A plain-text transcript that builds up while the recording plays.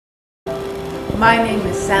My name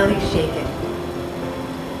is Sally Shaken.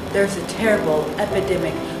 There's a terrible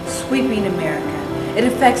epidemic sweeping America. It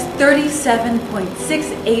affects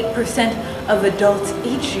 37.68% of adults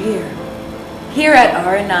each year. Here at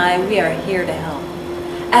R&I, we are here to help.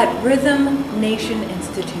 At Rythm Nation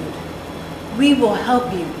Institute, we will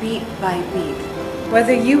help you beat by beat.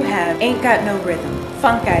 Whether you have ain't got no rhythm,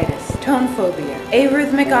 funkitis, tone phobia,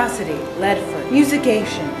 arrhythmicosity, lead foot,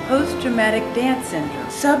 musication, post-traumatic dance syndrome,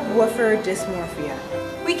 subwoofer dysmorphia.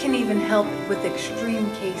 We can even help with extreme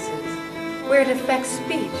cases where it affects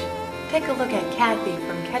speech. Take a look at Kathy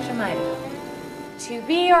from Ketchum, Idaho. To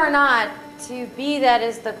be or not to be, that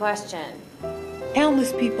is the question.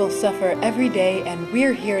 Countless people suffer every day and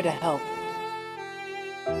we're here to help.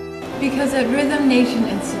 Because at Rythm Nation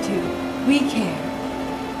Institute, we care.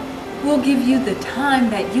 We'll give you the time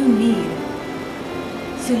that you need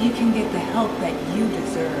so you can get the help that you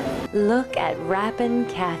deserve. Look at Rappin'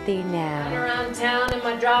 Kathy now. Running around town in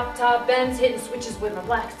my drop-top Benz, hitting switches with my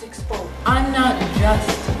black stick spoon. I'm not just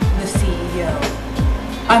the CEO.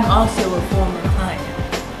 I'm also a former client.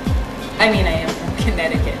 I mean, I am from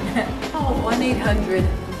Connecticut. Call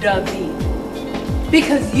 1-800-DA-BEAT.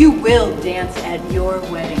 Because you will dance at your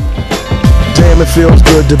wedding. Damn, it feels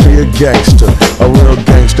good to be a gangster. A real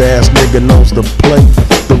gangsta ass nigga knows the play.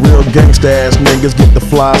 The real gangsta ass niggas get the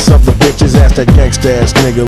fly, some the bitches ask that gangsta ass nigga